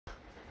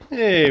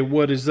Hey,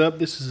 what is up?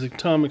 This is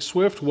Atomic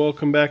Swift.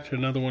 Welcome back to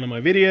another one of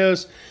my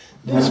videos.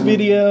 This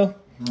video,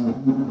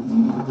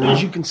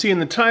 as you can see in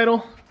the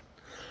title,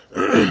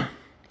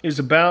 is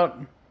about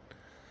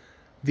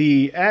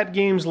the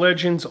Atgames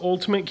Legends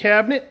Ultimate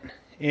Cabinet.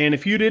 And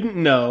if you didn't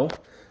know,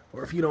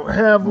 or if you don't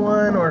have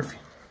one, or if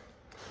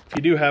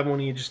you do have one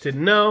and you just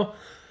didn't know,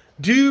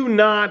 do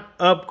not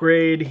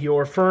upgrade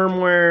your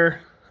firmware.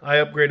 I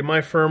upgraded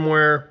my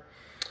firmware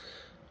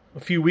a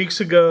few weeks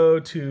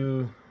ago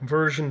to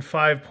version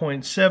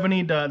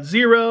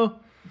 5.70.0,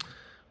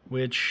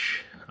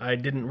 which I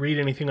didn't read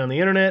anything on the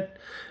internet.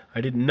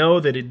 I didn't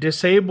know that it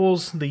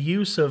disables the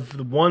use of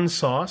the one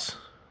sauce,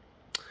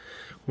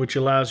 which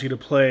allows you to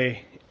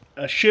play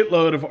a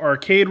shitload of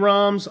arcade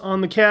ROMs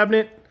on the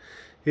cabinet.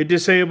 It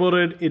disabled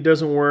it. It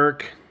doesn't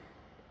work.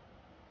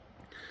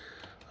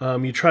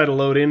 You try to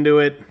load into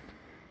it.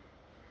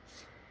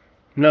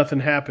 Nothing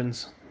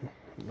happens.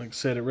 Like I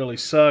said, it really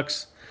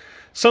sucks.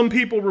 Some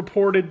people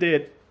reported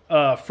that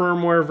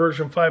firmware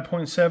version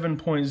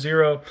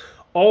 5.7.0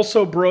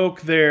 also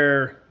broke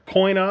their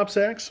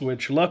Coinopsx,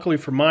 which luckily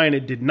for mine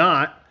it did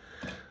not.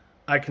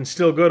 I can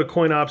still go to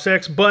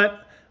Coinopsx,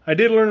 but I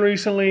did learn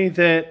recently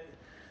that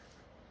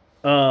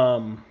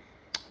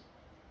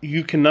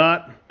you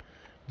cannot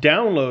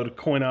download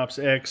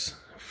Coinopsx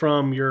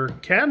from your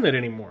cabinet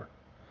anymore,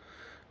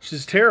 which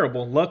is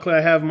terrible. Luckily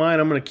I have mine.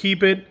 I'm going to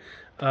keep it.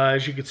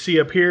 As you can see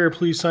up here,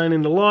 please sign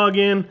in to log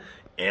in.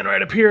 And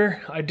right up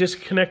here, I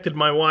disconnected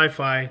my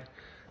Wi-Fi.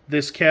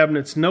 This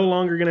cabinet's no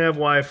longer going to have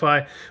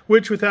Wi-Fi,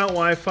 which without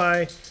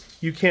Wi-Fi,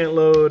 you can't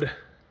load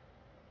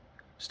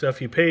stuff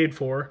you paid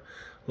for,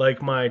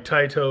 like my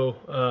Taito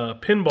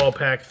Pinball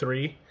Pack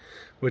 3,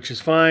 which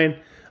is fine.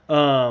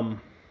 I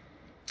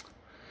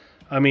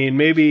mean,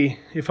 maybe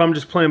if I'm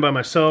just playing by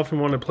myself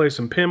and want to play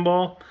some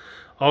pinball,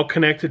 I'll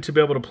connect it to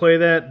be able to play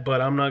that,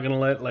 but I'm not going to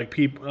let, like,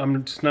 people,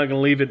 I'm just not going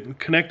to leave it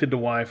connected to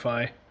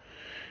Wi-Fi,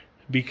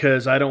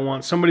 because I don't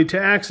want somebody to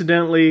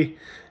accidentally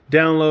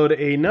download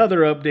another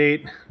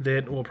update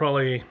that will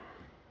probably,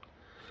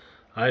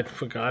 I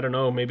don't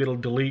know, maybe it'll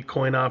delete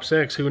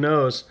Coinopsx, who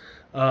knows.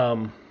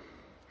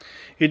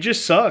 It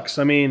just sucks.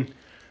 I mean,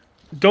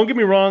 don't get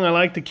me wrong, I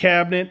like the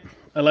cabinet,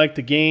 I like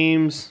the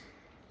games.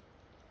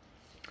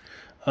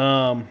 You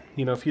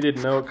know, if you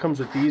didn't know, it comes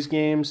with these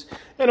games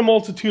and a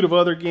multitude of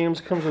other games.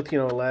 It comes with, you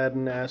know,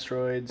 Aladdin,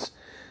 Asteroids,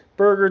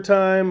 Burger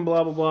Time,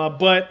 blah, blah, blah.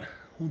 But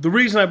the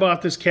reason I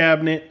bought this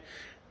cabinet,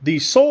 the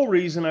sole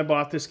reason I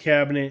bought this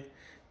cabinet,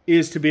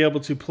 is to be able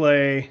to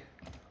play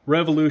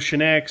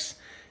Revolution X.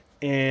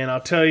 And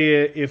I'll tell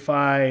you, if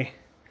I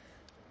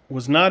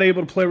was not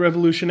able to play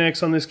Revolution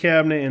X on this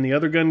cabinet and the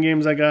other gun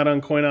games I got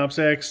on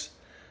Coinopsx,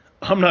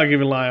 I'm not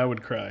gonna lie, I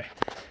would cry.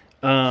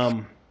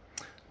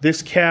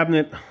 This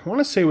cabinet, I want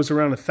to say, was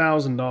around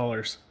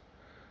 $1,000,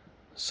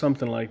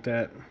 something like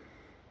that.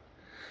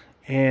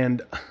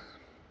 And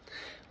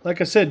like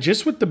I said,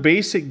 just with the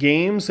basic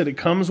games that it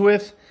comes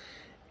with,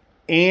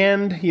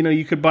 and you know,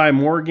 you could buy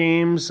more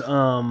games.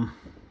 I'll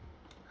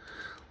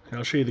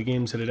show you the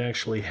games that it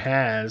actually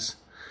has.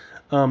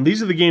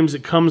 These are the games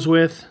it comes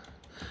with.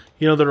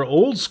 You know, that are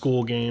old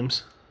school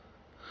games.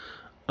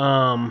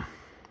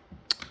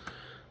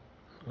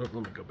 Let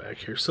me go back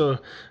here. So,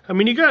 I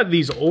mean, you got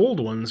these old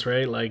ones,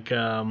 right? Like,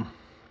 trying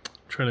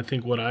to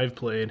think what I've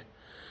played.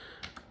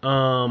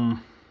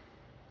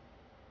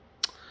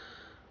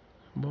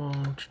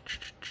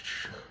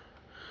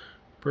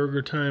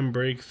 Burger Time,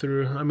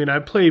 Breakthrough. I mean, I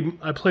play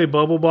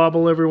Bubble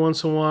Bobble every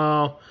once in a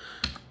while.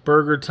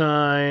 Burger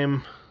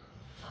Time.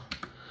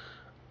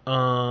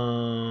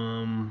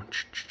 I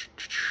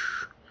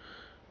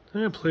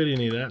think I played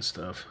any of that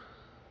stuff.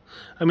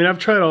 I mean, I've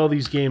tried all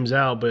these games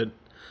out, but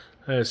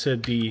like I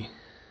said, the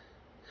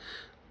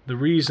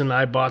reason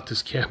I bought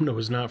this cabinet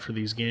was not for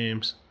these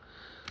games.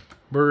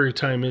 Burger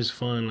Time is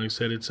fun. Like I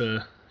said,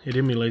 it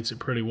emulates it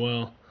pretty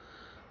well.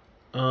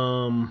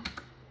 Joe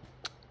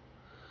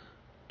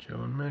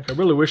and Mac. I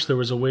really wish there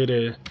was a way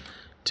to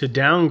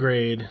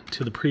downgrade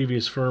to the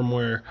previous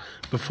firmware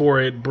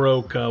before it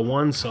broke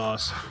one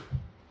sauce.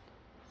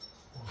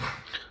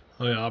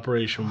 Oh yeah,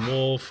 Operation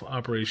Wolf,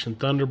 Operation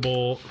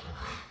Thunderbolt.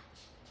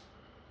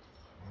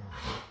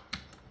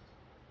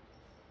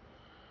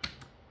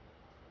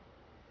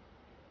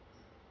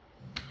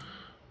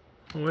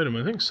 Oh, wait a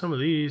minute, I think some of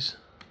these...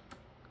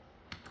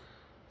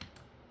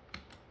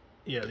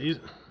 Yeah, these...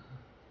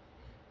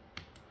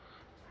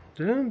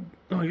 Oh,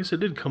 I guess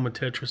it did come with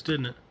Tetris,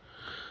 didn't it?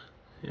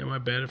 Yeah, my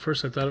bad. At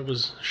first I thought it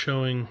was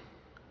showing...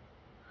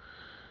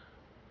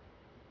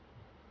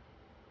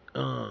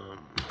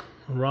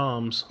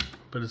 ROMs,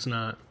 but it's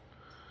not.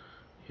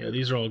 Yeah,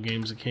 these are all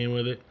games that came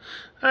with it.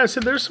 I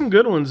said there's some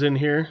good ones in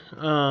here.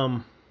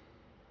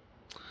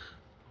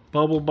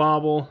 Bubble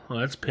Bobble. Oh,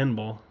 that's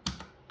pinball.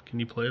 Can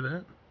you play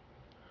that?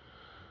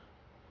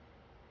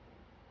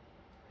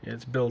 Yeah,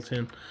 it's built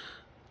in.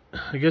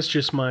 I guess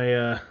just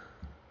my,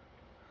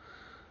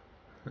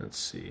 let's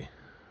see.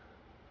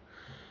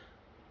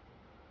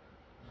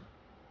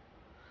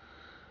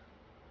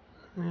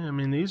 Yeah, I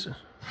mean, these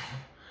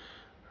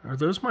are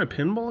those my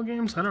pinball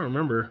games? I don't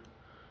remember.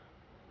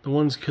 The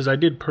ones, because I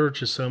did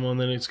purchase some, and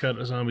then it's got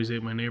Zombies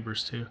Ate My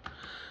Neighbors too.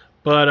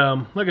 But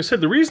like I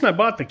said, the reason I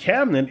bought the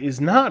cabinet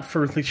is not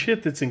for the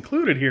shit that's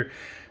included here.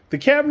 The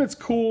cabinet's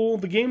cool.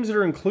 The games that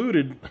are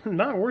included are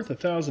not worth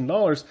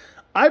 $1,000.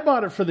 I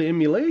bought it for the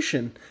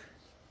emulation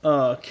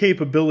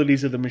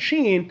capabilities of the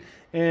machine,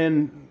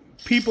 and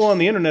people on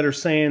the internet are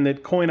saying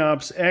that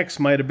Coinopsx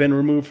might have been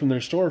removed from their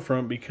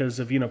storefront because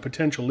of, you know,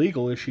 potential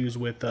legal issues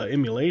with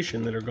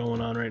emulation that are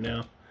going on right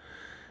now.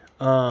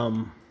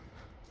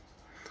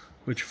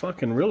 Which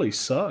fucking really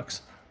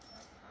sucks.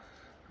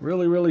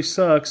 Really, really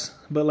sucks.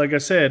 But like I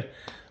said,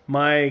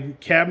 my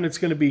cabinet's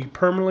going to be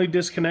permanently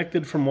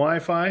disconnected from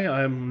Wi-Fi.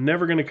 I'm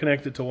never going to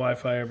connect it to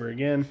Wi-Fi ever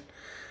again.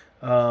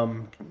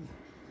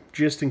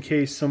 Just in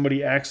case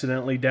somebody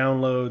accidentally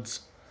downloads,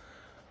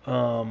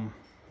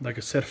 like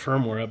I said,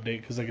 firmware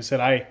update. Because like I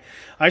said,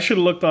 I should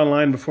have looked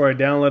online before I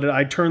downloaded it.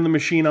 I turned the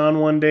machine on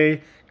one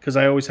day because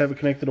I always have it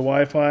connected to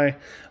Wi-Fi.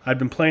 I'd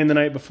been playing the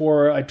night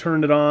before. I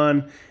turned it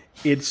on.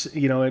 It's,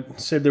 you know,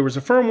 it said there was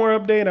a firmware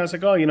update. I was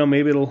like, oh, you know,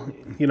 maybe it'll,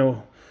 you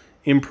know,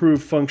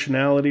 improve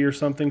functionality or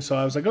something. So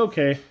I was like,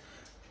 okay.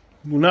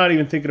 Not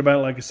even thinking about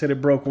it. Like I said,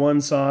 it broke one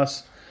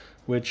sauce,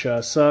 which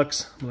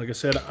sucks. Like I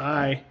said,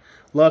 I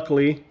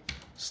luckily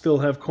still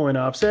have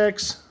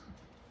Coinopsx.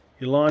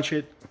 You launch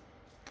it.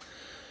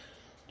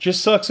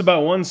 Just sucks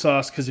about one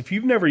sauce, because if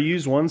you've never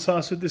used one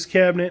sauce with this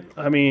cabinet,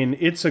 I mean,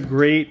 it's a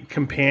great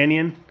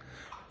companion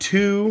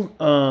to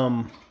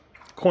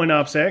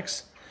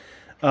Coinopsx.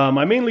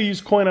 I mainly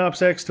use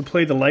Coinopsx to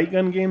play the light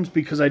gun games,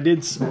 because I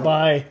did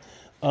buy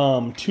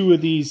 2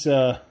 of these,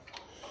 what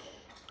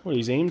are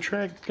these, aim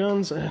track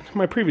guns? In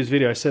my previous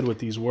video I said what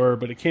these were,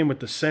 but it came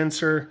with the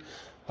sensor.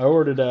 I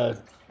ordered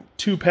a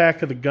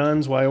 2-pack of the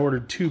guns. Well, I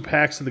ordered 2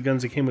 packs of the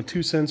guns. It came with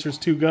 2 sensors,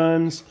 2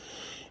 guns.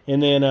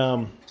 And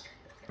then,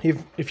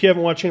 if you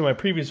haven't watched any of my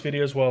previous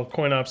videos while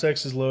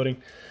Coinopsx is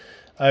loading,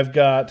 I've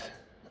got,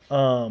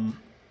 I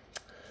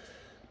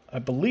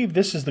believe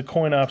this is the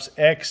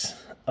Coinopsx,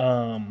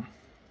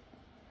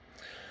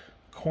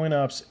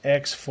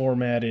 Coinopsx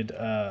formatted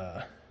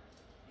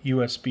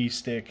USB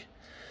stick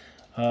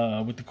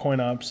with the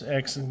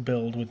Coinopsx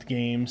build with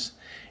games.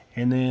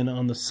 And then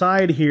on the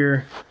side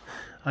here,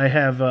 I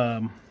have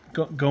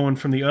going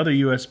from the other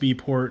USB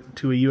port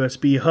to a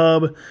USB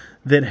hub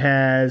that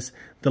has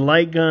the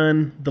light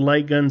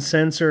gun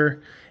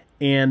sensor,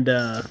 and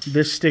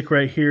this stick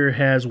right here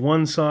has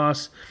one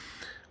sauce,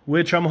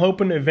 which I'm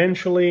hoping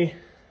eventually,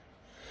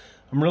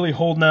 I'm really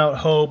holding out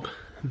hope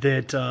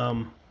that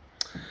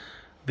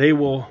they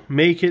will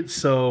make it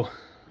so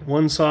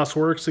one sauce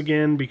works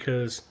again,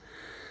 because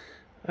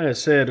like I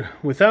said,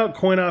 without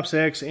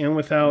Coinopsx and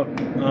without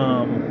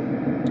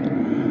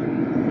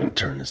let me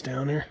turn this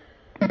down here.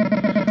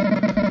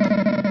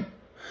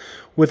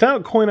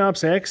 Without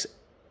Coinopsx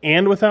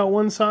and without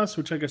one sauce,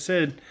 which like I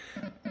said,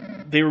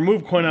 they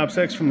removed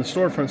Coinopsx from the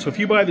storefront. So if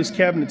you buy this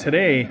cabinet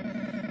today,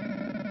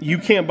 you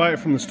can't buy it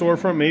from the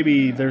storefront.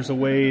 Maybe there's a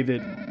way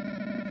that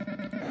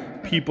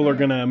people are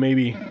gonna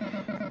maybe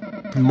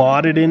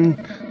mod it in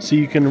so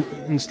you can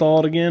install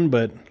it again,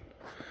 but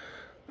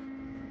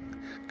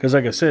because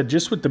like I said,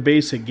 just with the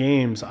basic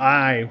games,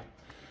 I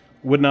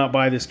would not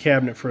buy this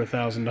cabinet for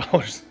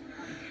 $1,000.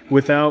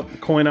 Without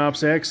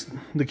Coinopsx,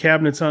 the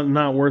cabinet's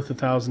not worth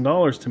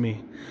 $1,000 to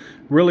me.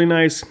 Really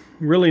nice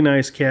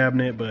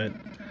cabinet, but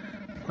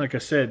like I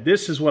said,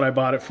 this is what I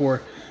bought it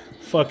for.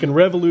 Fucking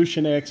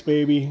Revolution X,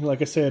 baby.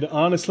 Like I said,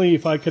 honestly,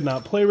 if I could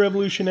not play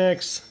Revolution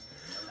X,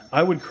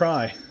 I would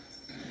cry.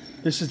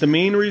 This is the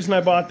main reason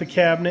I bought the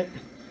cabinet.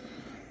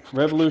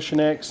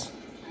 Revolution X.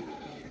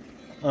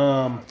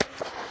 I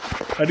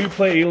do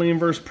play Alien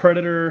vs.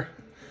 Predator,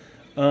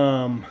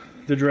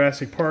 the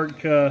Jurassic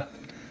Park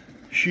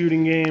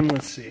shooting game.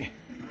 Let's see.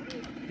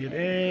 Hit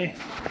A.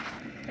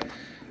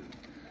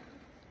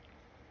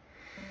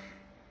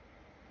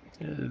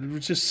 It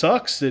just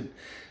sucks that,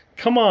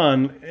 come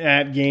on,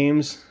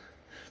 Atgames,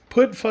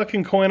 put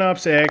fucking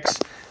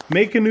Coinopsx,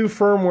 make a new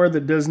firmware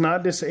that does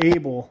not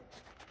disable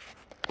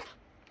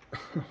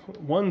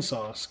one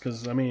sauce,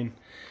 because I mean,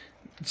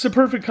 it's a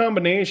perfect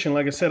combination.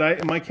 Like I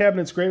said, my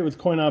cabinet's great with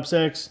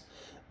Coinopsx,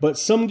 but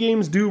some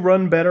games do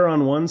run better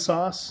on one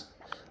sauce.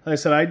 Like I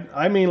said,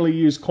 I mainly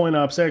use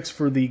Coinopsx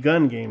for the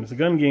gun games. The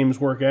gun games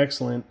work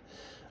excellent.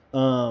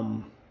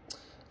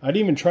 I'd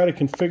even try to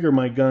configure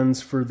my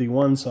guns for the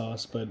one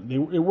sauce, but it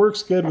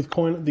works good with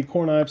the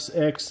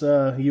Coinopsx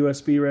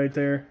USB right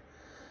there.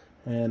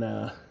 And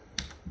let's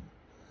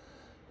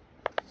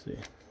see.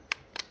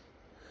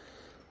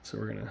 So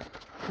we're gonna.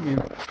 I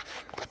mean,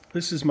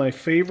 this is my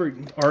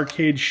favorite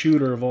arcade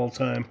shooter of all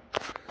time.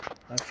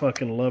 I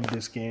fucking love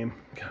this game.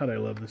 God, I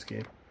love this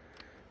game.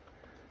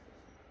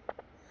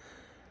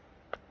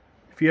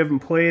 If you haven't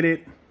played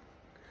it,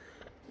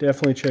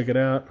 definitely check it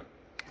out.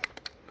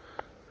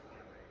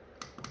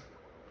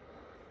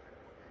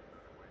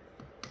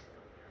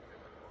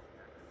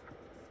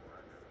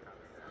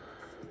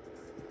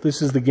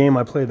 This is the game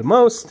I play the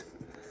most.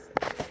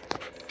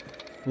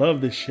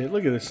 Love this shit.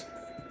 Look at this.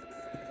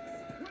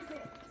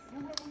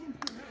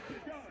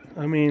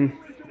 I mean,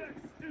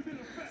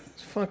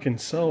 it's fucking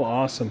so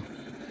awesome.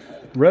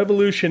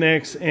 Revolution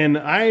X, and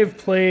I've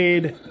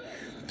played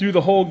through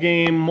the whole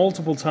game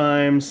multiple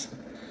times.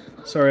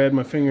 Sorry, I had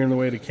my finger in the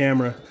way of the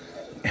camera.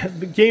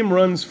 The game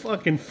runs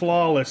fucking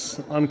flawless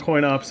on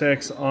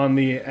Coinopsx on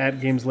the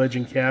Atgames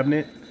Legend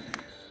cabinet.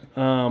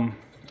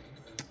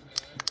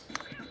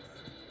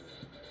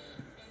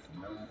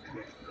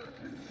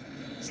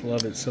 Just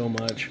love it so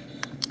much.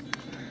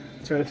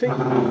 So I think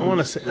I want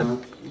to sit. I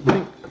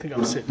think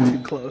I'm sitting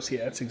too close.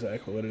 Yeah, that's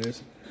exactly what it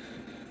is.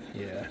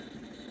 Yeah.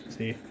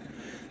 See,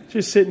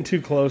 just sitting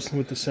too close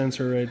with the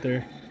sensor right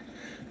there.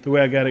 The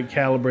way I got it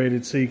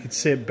calibrated, so you could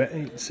sit back,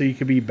 so you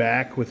could be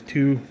back with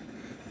two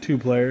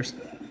players.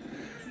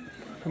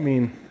 I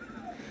mean,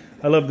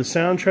 I love the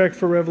soundtrack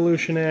for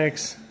Revolution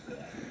X.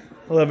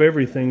 I love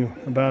everything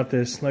about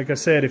this. Like I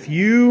said, if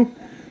you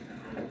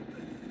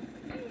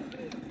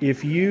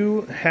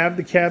have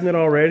the cabinet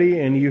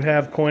already and you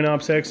have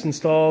Coinopsx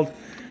installed,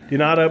 do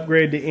not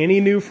upgrade to any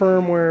new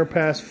firmware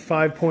past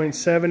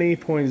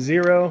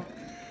 5.70.0,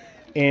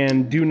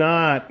 and do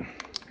not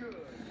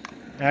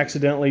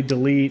accidentally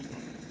delete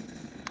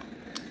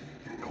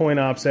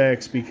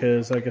Coinopsx,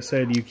 because, like I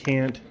said, you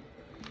can't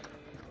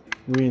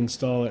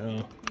reinstall it.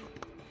 Oh.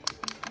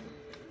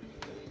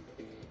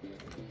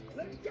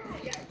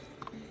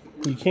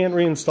 You can't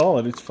reinstall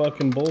it. It's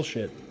fucking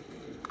bullshit.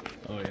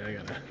 Oh yeah, I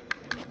gotta.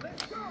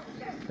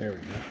 There we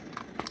go.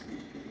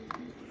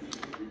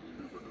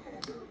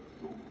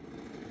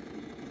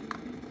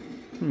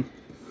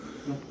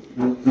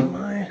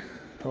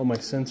 My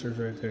sensor's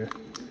right there.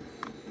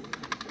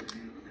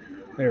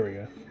 There we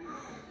go.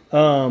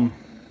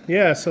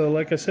 Yeah, so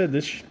like I said,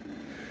 this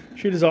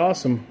shit is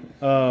awesome.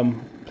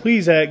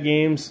 Please,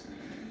 Atgames,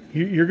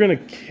 you're gonna.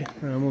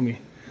 Let me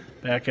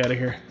back out of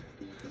here.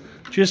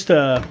 Just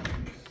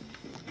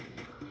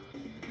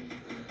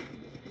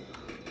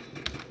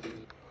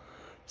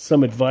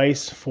some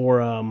advice for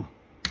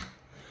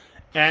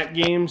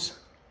Atgames.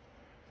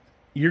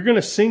 You're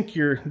gonna sync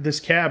this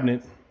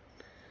cabinet,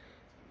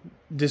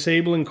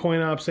 disabling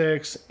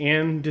Coinopsx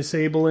and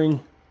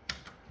disabling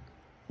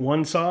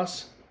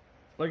OneSauce.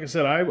 Like I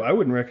said, I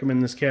wouldn't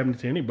recommend this cabinet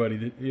to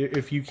anybody.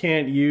 If you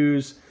can't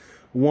use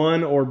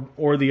one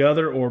or the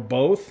other or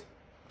both,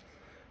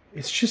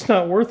 it's just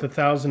not worth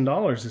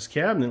 $1,000. This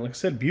cabinet, like I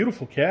said,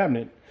 beautiful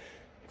cabinet.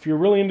 If you're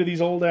really into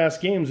these old ass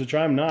games, which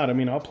I'm not. I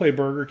mean, I'll play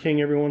Burger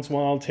King every once in a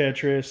while,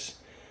 Tetris,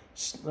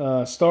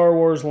 Star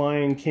Wars,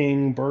 Lion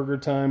King, Burger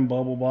Time,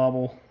 Bubble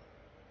Bobble.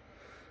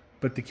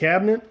 But the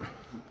cabinet,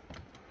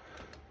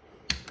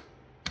 what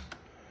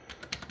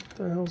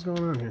the hell's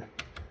going on here?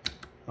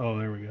 Oh,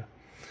 there we go.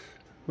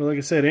 Well, like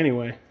I said,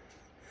 anyway.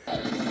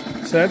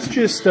 So that's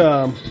just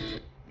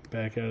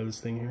back out of this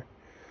thing here.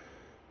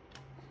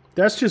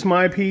 That's just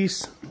my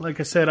piece. Like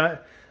I said, I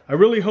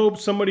really hope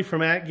somebody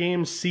from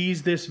Atgames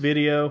sees this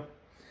video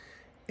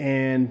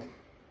and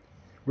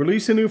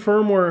release a new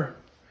firmware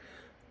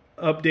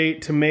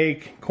update to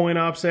make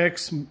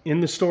Coinopsx in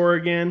the store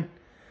again.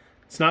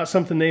 It's not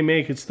something they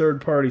make, it's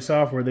third-party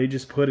software. They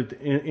just put it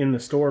in the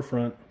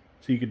storefront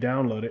so you could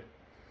download it,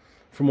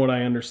 from what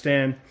I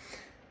understand.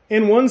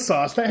 And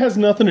OneSauce, that has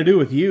nothing to do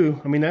with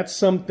you. I mean,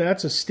 that's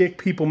a stick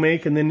people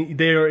make and then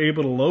they are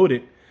able to load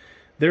it.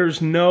 There's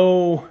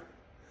no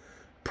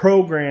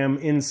program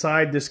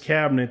inside this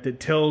cabinet that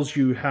tells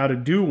you how to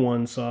do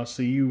OneSauce.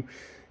 So you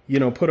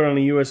put it on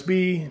a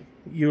USB,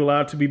 you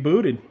allow it to be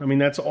booted. I mean,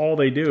 that's all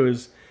they do,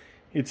 is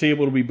it's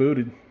able to be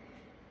booted.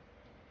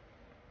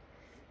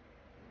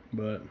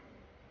 But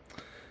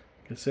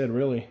like I said,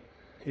 really,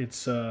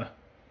 it's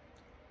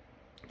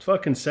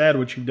fucking sad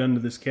what you've done to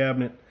this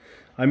cabinet.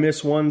 I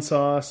miss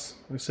OneSauce.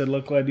 Like I said,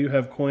 luckily I do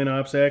have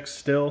Coinopsx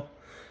still,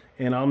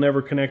 and I'll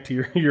never connect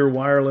to your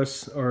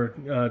wireless or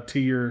to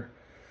your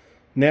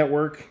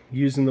network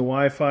using the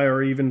Wi-Fi,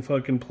 or even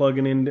fucking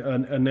plugging in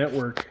a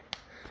network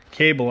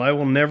cable. I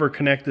will never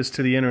connect this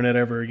to the internet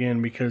ever again,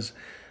 because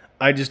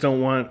I just don't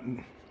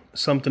want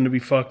something to be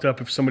fucked up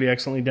if somebody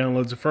accidentally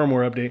downloads a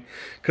firmware update.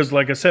 Because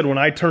like I said, when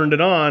I turned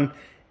it on,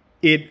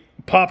 it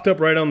popped up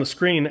right on the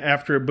screen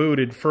after it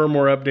booted,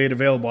 firmware update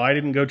available. I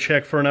didn't go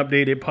check for an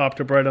update, it popped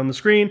up right on the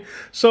screen.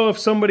 So if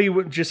somebody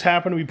would just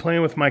happen to be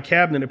playing with my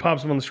cabinet, it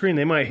pops up on the screen,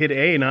 they might hit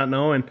A not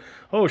knowing,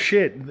 oh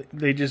shit,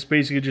 they just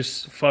basically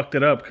just fucked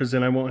it up, because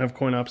then I won't have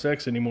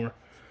Coinopsx anymore.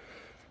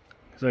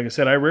 Because like I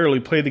said, I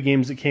rarely play the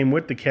games that came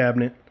with the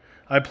cabinet.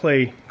 I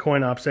play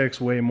Coinopsx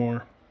way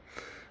more.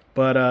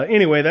 But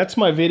anyway, that's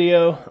my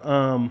video.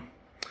 I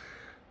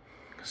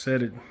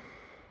said it.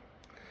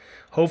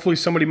 Hopefully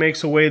somebody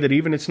makes a way that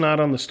even it's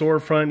not on the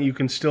storefront, you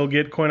can still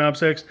get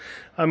Coinopsx.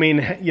 I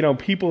mean, you know,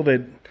 people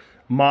that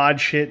mod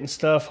shit and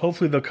stuff,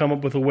 hopefully they'll come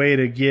up with a way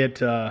to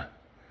get, you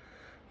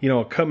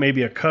know,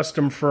 maybe a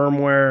custom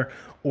firmware,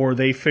 or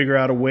they figure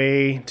out a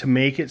way to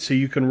make it so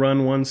you can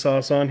run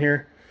OneSauce on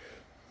here.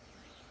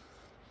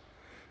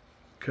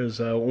 Because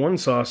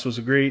OneSauce was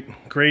a great,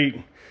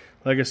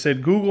 like I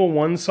said, Google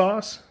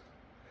OneSauce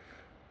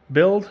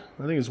build.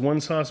 I think it's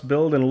OneSauce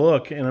build and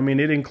look, and I mean,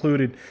 it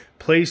included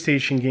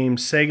PlayStation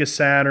games, Sega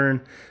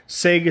Saturn,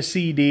 Sega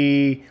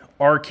CD,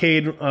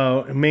 arcade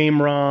MAME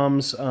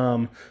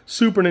ROMs,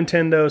 Super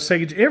Nintendo,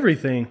 Sega,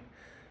 everything.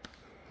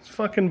 It's a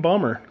fucking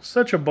bummer.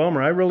 Such a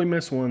bummer. I really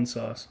miss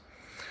OneSauce.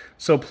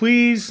 So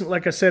please,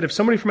 like I said, if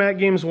somebody from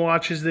Atgames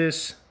watches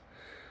this,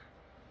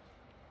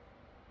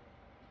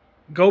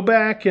 go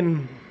back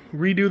and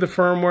redo the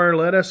firmware.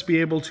 Let us be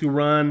able to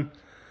run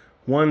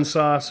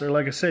OneSauce. Or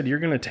like I said, you're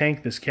going to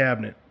tank this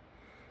cabinet.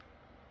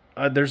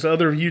 There's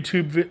other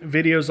YouTube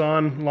videos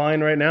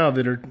online right now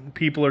that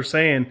people are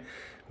saying,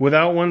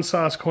 without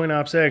OneSauce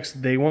Coinopsx,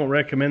 they won't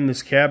recommend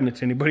this cabinet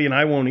to anybody, and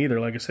I won't either.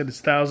 Like I said,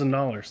 it's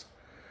 $1,000.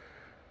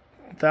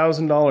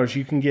 $1,000.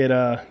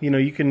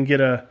 You can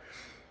get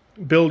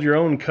build your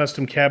own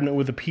custom cabinet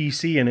with a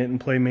PC in it and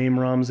play MAME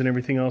ROMs and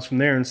everything else from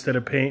there instead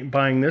of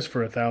buying this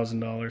for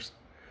 $1,000.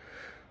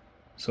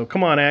 So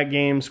come on,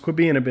 Atgames, quit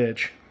being a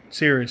bitch.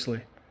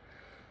 Seriously.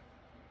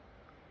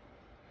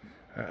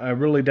 I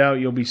really doubt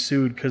you'll be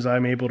sued because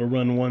I'm able to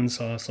run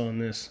OneSauce on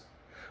this.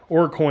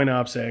 Or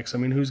Coinopsx. I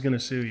mean, who's going to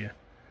sue you?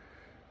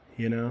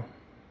 You know?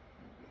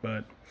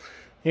 But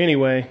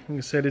anyway, like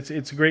I said, it's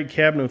a great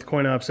cabinet with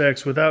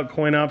Coinopsx. Without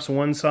Coinops and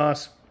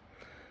OneSauce,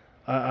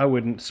 I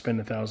wouldn't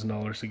spend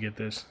 $1,000 to get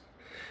this.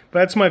 But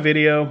that's my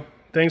video.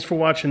 Thanks for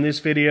watching this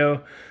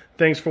video.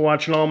 Thanks for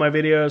watching all my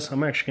videos.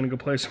 I'm actually going to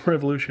go play some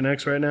Revolution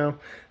X right now.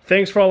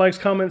 Thanks for all likes,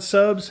 comments,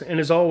 subs, and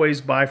as always,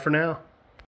 bye for now.